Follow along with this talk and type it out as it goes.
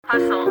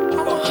Hustle.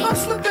 I'm a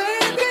hustler, baby.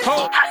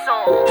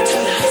 Hustle.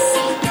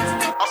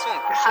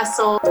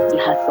 Hustle.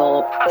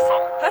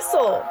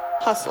 Hustle.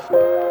 Hustle.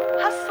 Hustle.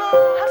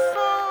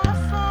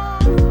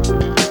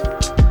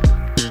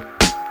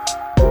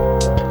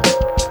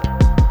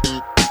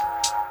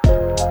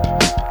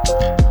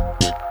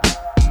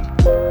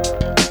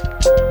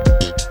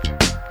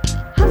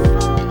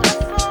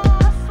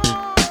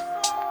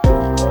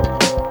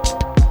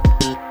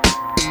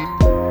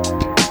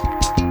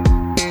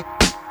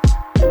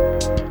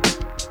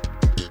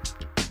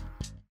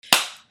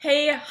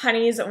 Hey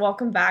honeys,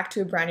 welcome back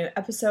to a brand new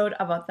episode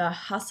about the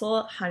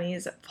Hustle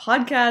Honeys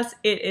podcast.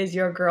 It is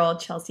your girl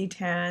Chelsea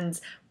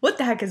Tans. What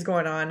the heck is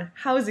going on?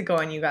 How is it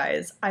going, you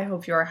guys? I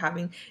hope you are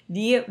having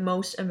the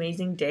most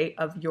amazing day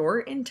of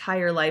your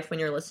entire life when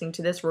you're listening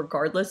to this,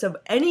 regardless of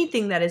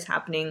anything that is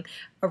happening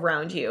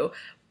around you.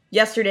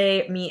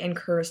 Yesterday, me and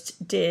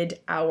Kirst did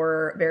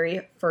our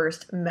very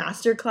first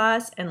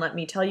masterclass, and let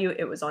me tell you,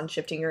 it was on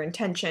shifting your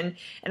intention,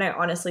 and I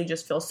honestly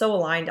just feel so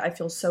aligned. I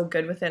feel so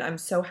good with it. I'm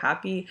so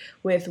happy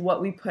with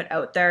what we put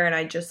out there, and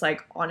I just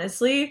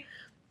honestly,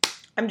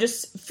 I'm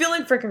just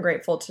feeling freaking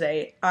grateful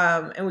today.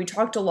 And we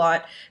talked a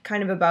lot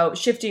kind of about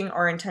shifting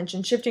our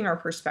intention, shifting our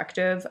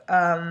perspective,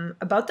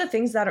 about the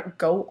things that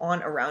go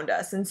on around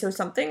us. And so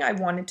something I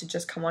wanted to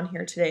just come on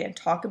here today and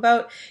talk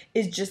about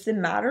is just the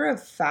matter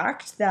of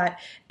fact that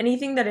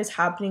anything that is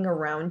happening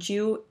around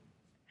you,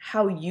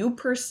 how you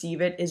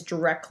perceive it is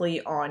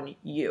directly on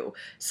you.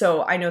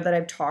 So I know that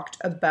I've talked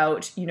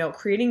about,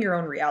 creating your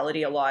own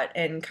reality a lot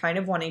and kind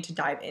of wanting to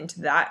dive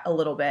into that a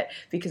little bit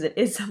because it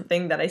is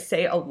something that I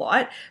say a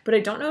lot, but I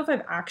don't know if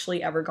I've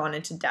actually ever gone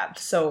into depth.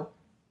 So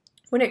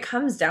when it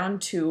comes down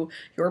to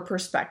your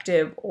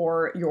perspective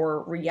or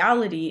your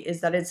reality is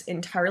that it's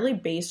entirely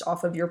based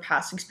off of your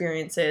past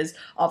experiences,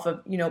 off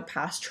of,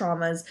 past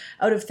traumas,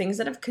 out of things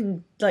that have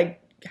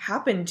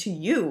happened to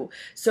you.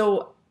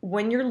 So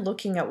when you're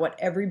looking at what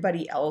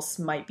everybody else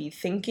might be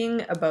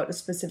thinking about a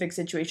specific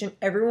situation,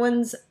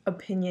 everyone's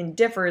opinion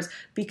differs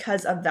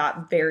because of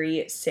that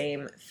very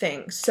same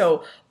thing.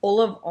 So all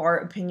of our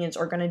opinions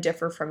are going to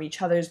differ from each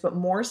other's, but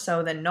more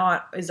so than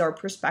not is our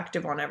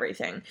perspective on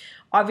everything.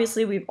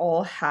 Obviously, we've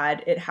all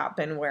had it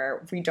happen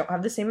where we don't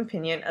have the same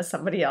opinion as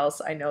somebody else.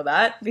 I know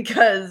that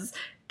because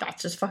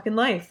that's just fucking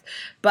life.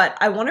 But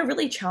I want to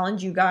really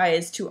challenge you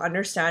guys to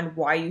understand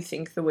why you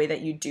think the way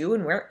that you do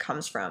and where it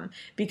comes from.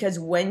 Because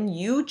when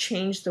you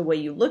change the way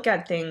you look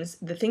at things,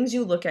 the things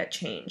you look at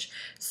change.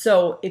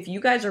 So if you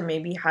guys are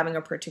maybe having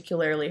a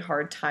particularly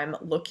hard time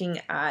looking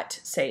at,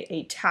 say,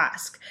 a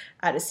task,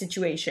 at a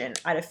situation,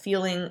 at a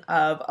feeling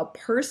of a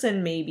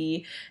person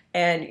maybe,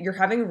 and you're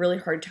having a really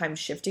hard time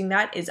shifting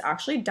that, is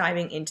actually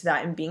diving into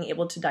that and being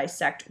able to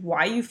dissect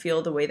why you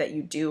feel the way that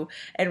you do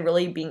and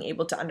really being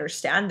able to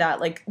understand that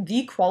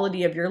the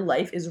quality of your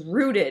life is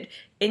rooted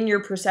in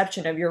your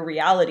perception of your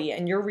reality,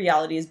 and your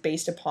reality is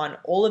based upon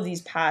all of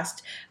these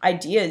past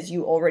ideas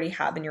you already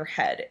have in your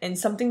head. And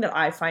something that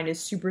I find is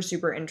super,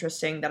 super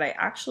interesting that I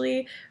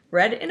actually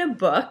read in a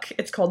book.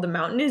 It's called The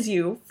Mountain Is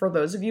You, for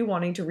those of you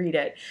wanting to read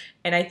it.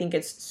 And I think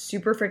it's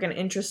super freaking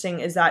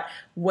interesting is that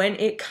when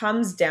it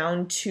comes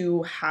down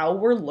to how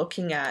we're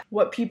looking at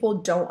what people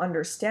don't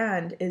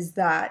understand is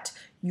that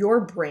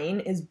your brain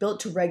is built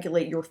to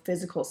regulate your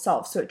physical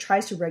self. So it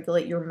tries to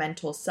regulate your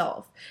mental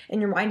self. And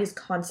your mind is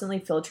constantly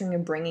filtering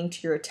and bringing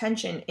to your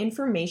attention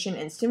information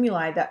and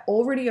stimuli that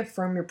already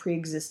affirm your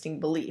pre-existing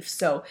beliefs.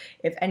 So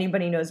if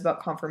anybody knows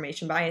about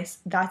confirmation bias,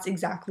 that's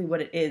exactly what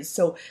it is.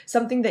 So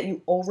something that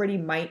you already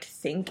might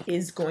think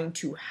is going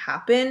to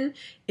happen,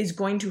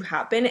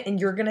 and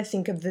you're going to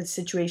think of the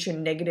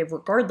situation negative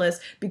regardless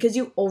because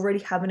you already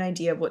have an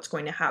idea of what's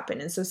going to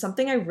happen. And so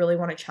something I really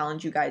want to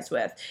challenge you guys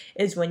with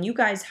is when you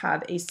guys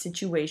have a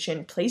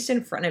situation placed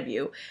in front of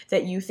you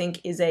that you think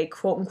is a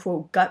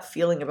quote-unquote gut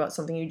feeling about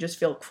something, you just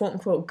feel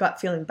quote-unquote gut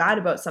feeling bad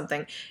about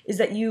something, is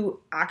that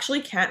you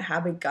actually can't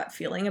have a gut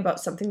feeling about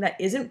something that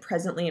isn't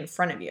presently in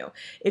front of you.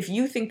 If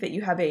you think that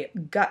you have a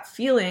gut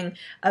feeling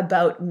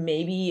about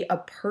maybe a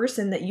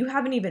person that you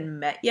haven't even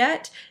met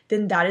yet,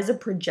 then that is a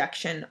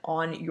projection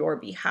on your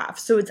behalf.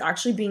 So it's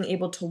actually being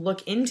able to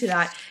look into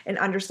that and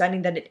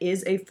understanding that it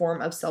is a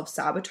form of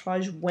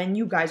self-sabotage when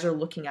you guys are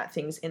looking at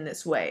things in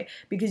this way,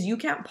 because you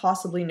can't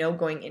possibly know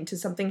going into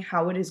something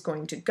how it is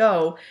going to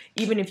go,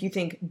 even if you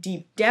think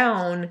deep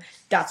down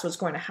that's what's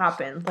going to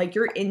happen.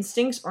 Your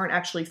instincts aren't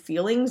actually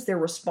feelings, they're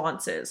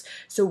responses.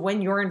 So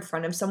when you're in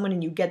front of someone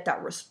and you get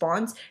that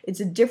response, it's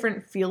a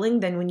different feeling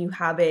than when you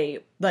have a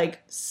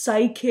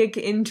psychic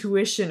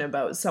intuition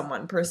about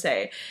someone per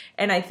se.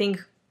 And I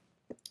think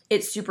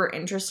it's super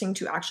interesting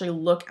to actually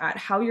look at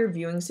how you're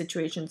viewing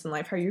situations in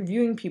life, how you're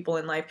viewing people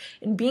in life,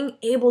 and being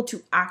able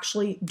to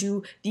actually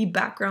do the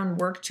background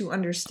work to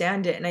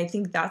understand it. And I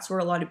think that's where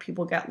a lot of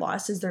people get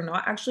lost, is they're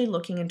not actually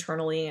looking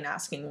internally and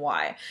asking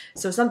why.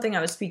 So something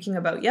I was speaking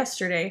about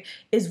yesterday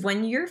is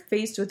when you're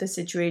faced with a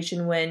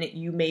situation when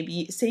you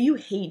maybe, say you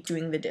hate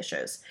doing the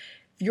dishes.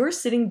 If you're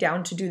sitting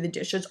down to do the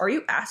dishes, are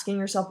you asking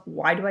yourself,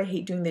 why do I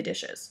hate doing the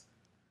dishes?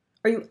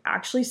 Are you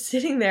actually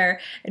sitting there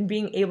and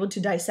being able to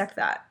dissect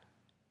that?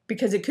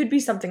 because it could be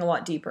something a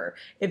lot deeper.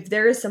 If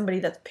there is somebody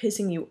that's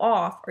pissing you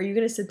off, are you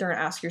going to sit there and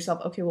ask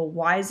yourself, okay, well,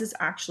 why is this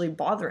actually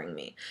bothering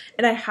me?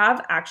 And I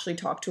have actually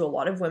talked to a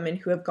lot of women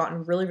who have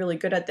gotten really, really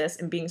good at this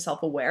and being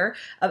self-aware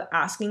of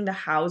asking the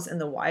hows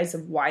and the whys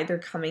of why they're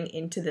coming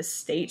into this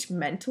state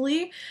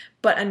mentally.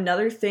 But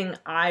another thing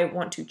I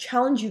want to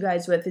challenge you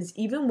guys with is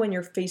even when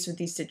you're faced with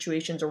these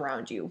situations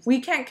around you, we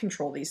can't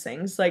control these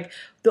things. Like,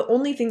 the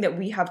only thing that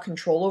we have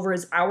control over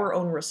is our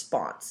own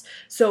response.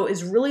 So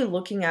is really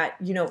looking at,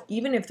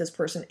 even if this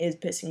person is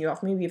pissing you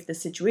off, maybe if the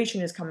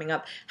situation is coming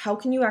up, how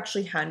can you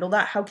actually handle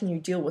that? How can you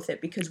deal with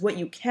it? Because what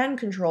you can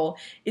control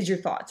is your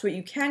thoughts. What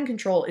you can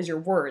control is your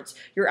words,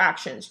 your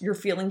actions, your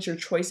feelings, your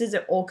choices.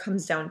 It all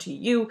comes down to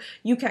you.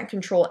 You can't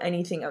control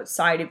anything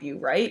outside of you,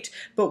 right?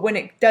 But when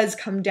it does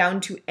come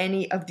down to any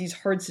of these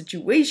hard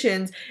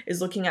situations,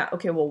 is looking at,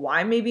 okay, well,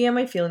 why maybe am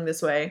I feeling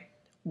this way?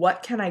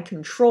 What can I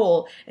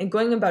control? And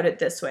going about it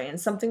this way.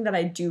 And something that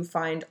I do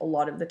find a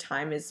lot of the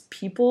time is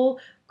people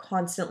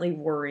constantly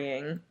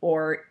worrying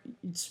or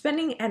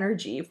spending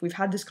energy, if we've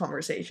had this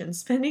conversation,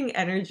 spending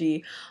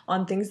energy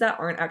on things that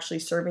aren't actually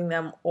serving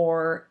them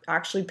or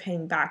actually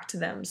paying back to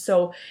them.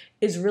 So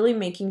is really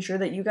making sure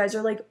that you guys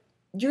are like,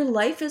 your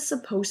life is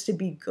supposed to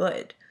be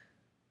good.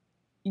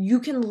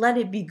 You can let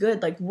it be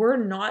good. Like, we're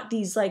not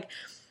these like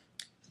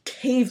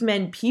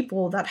cavemen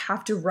people that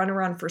have to run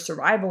around for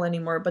survival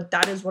anymore, but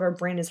that is what our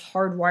brain is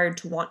hardwired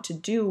to want to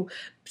do.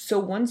 So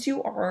once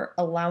you are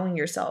allowing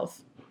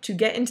yourself to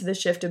get into the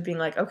shift of being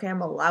like, okay,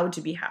 I'm allowed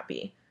to be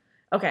happy.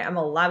 Okay, I'm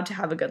allowed to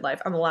have a good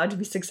life. I'm allowed to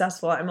be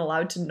successful. I'm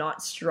allowed to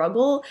not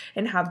struggle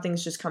and have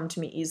things just come to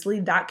me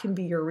easily. That can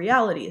be your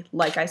reality.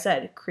 Like I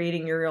said,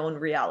 creating your own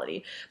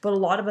reality. But a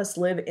lot of us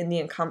live in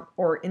the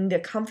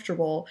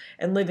comfortable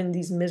and live in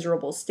these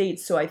miserable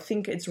states. So I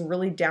think it's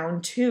really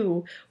down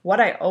to what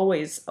I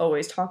always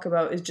talk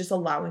about is just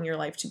allowing your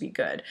life to be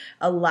good,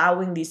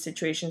 allowing these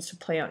situations to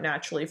play out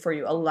naturally for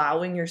you,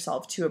 allowing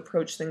yourself to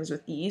approach things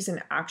with ease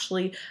and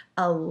actually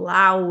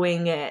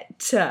allowing it,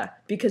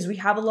 because we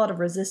have a lot of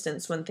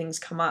resistance when things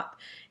come up.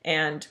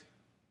 And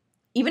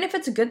even if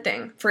it's a good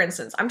thing, for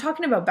instance, I'm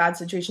talking about bad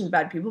situations,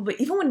 bad people, but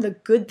even when the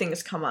good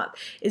things come up,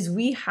 is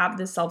we have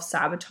this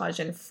self-sabotage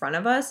in front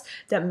of us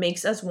that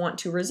makes us want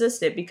to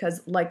resist it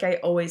because, like I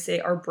always say,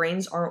 our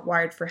brains aren't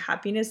wired for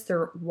happiness,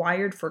 they're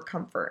wired for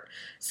comfort.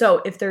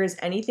 So if there is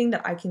anything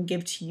that I can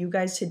give to you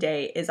guys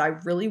today is I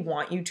really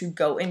want you to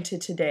go into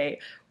today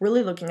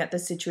really looking at the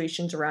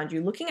situations around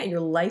you, looking at your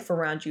life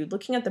around you,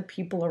 looking at the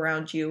people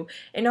around you,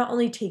 and not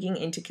only taking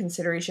into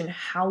consideration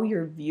how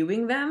you're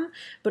viewing them,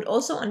 but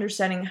also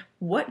understanding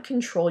what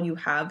control you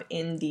have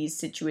in these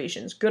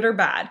situations, good or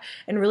bad,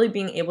 and really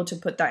being able to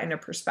put that into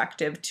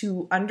perspective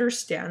to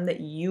understand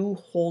that you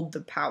hold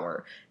the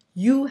power.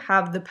 You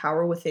have the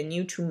power within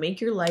you to make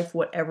your life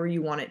whatever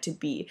you want it to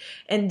be.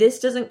 And this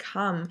doesn't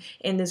come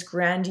in this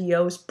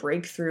grandiose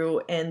breakthrough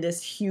and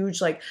this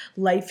huge like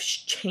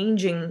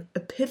life-changing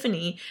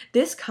epiphany.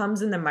 This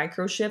comes in the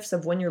micro shifts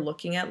of when you're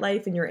looking at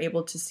life and you're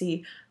able to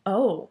see,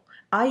 oh,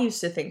 I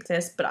used to think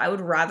this, but I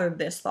would rather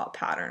this thought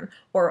pattern.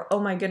 Or, oh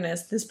my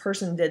goodness, this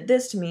person did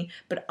this to me,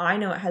 but I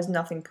know it has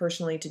nothing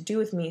personally to do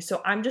with me,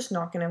 so I'm just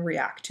not going to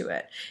react to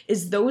it.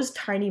 Is those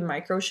tiny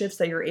micro shifts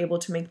that you're able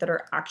to make that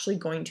are actually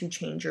going to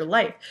change your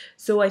life.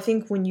 So I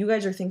think when you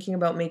guys are thinking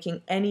about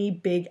making any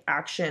big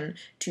action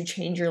to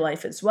change your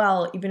life as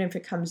well, even if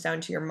it comes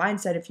down to your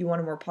mindset, if you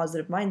want a more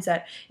positive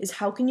mindset, is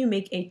how can you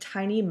make a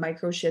tiny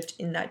micro shift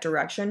in that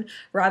direction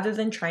rather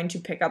than trying to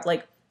pick up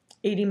like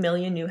 80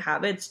 million new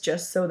habits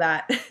just so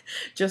that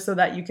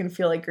you can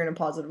feel like you're in a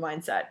positive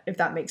mindset, if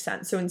that makes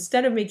sense. So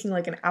instead of making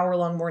like an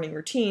hour-long morning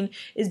routine,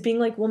 is being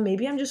like, well,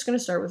 maybe I'm just going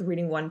to start with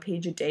reading 1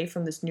 page a day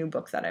from this new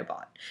book that I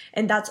bought.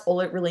 And that's all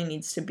it really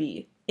needs to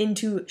be,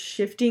 into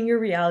shifting your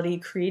reality,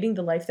 creating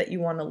the life that you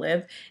want to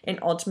live, and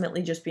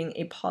ultimately just being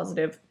a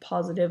positive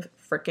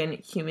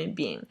freaking human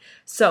being.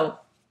 So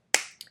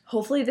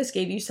hopefully this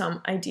gave you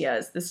some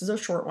ideas. This is a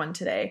short one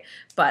today,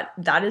 but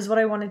that is what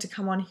I wanted to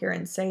come on here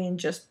and say, and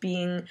just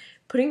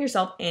putting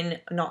yourself in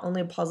not only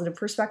a positive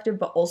perspective,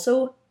 but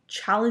also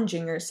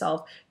challenging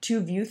yourself to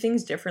view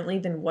things differently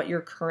than what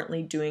you're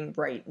currently doing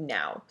right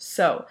now.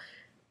 So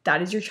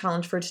that is your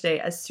challenge for today.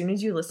 As soon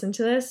as you listen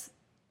to this,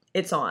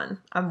 it's on.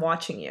 I'm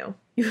watching you.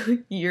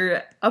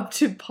 You're up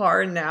to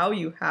par now.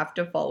 You have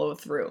to follow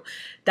through.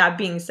 That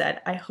being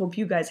said, I hope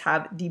you guys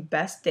have the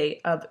best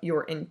day of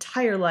your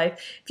entire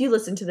life. If you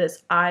listen to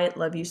this, I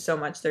love you so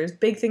much. There's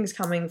big things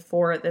coming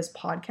for this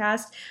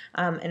podcast,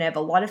 and I have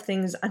a lot of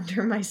things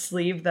under my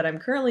sleeve that I'm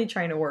currently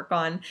trying to work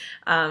on,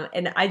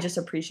 and I just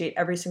appreciate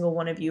every single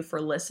one of you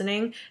for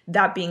listening.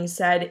 That being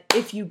said,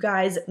 if you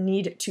guys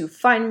need to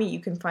find me,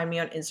 you can find me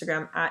on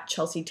Instagram at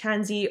Chelsea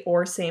Tansey,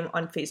 or same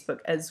on Facebook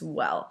as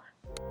well.